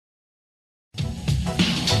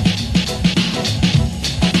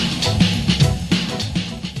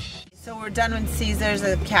done with Cesar's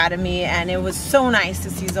Academy, and it was so nice to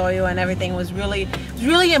see Zoyo, and everything was really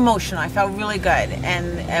emotional. I felt really good,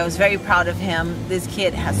 and I was very proud of him. This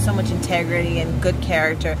kid has so much integrity and good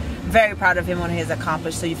character. Very proud of him what he has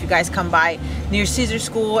accomplished. So if you guys come by near Cesar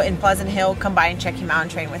School in Pleasant Hill, come by and check him out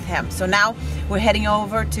and train with him. So now we're heading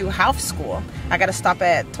over to Ralph School. I gotta stop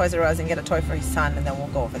at Toys R Us and get a toy for his son, and then we'll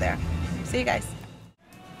go over there. See you guys.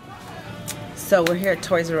 So we're here at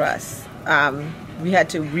Toys R Us. We had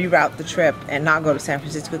to reroute the trip and not go to San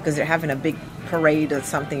Francisco because they're having a big parade or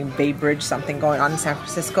something, Bay Bridge, something going on in San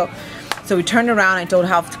Francisco. So we turned around. I told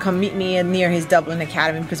Ralph to come meet me near his Dublin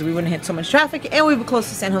Academy because we wouldn't hit so much traffic, and we were close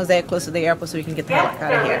to San Jose, close to the airport, so we can get the hell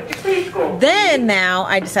out of here. Then now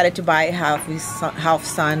I decided to buy Ralph's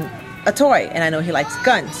son a toy, and I know he likes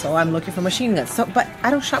guns, so I'm looking for machine guns. So, but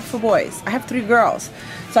I don't shop for boys. I have 3 girls.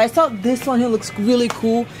 So I saw this one. He looks really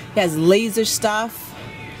cool. He has laser stuff.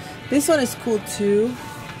 This one is cool too.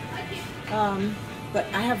 But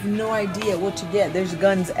I have no idea what to get. There's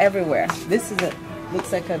guns everywhere. This is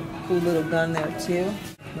looks like a cool little gun there too.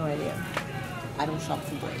 No idea. I don't shop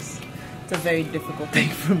for boys. It's a very difficult thing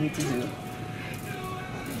for me to do.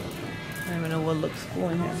 I don't even know what looks cool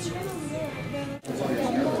in here.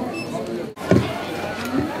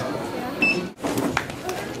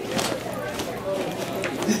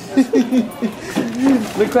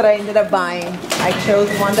 Look what I ended up buying. I chose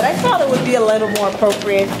one that I thought it would be a little more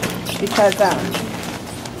appropriate because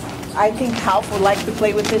I think Ralph would like to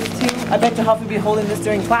play with this too. I bet you Ralph would be holding this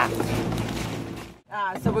during class.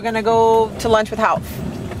 So we're gonna go to lunch with Ralph,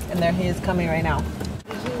 and there he is coming right now.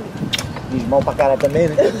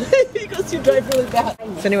 Because you drive really bad.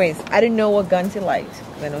 So anyways, I didn't know what guns he liked.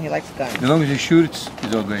 I know he likes guns. As long as he shoots,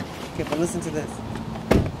 it's all good. Okay, but listen to this.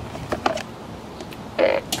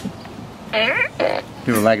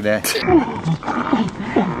 People like that.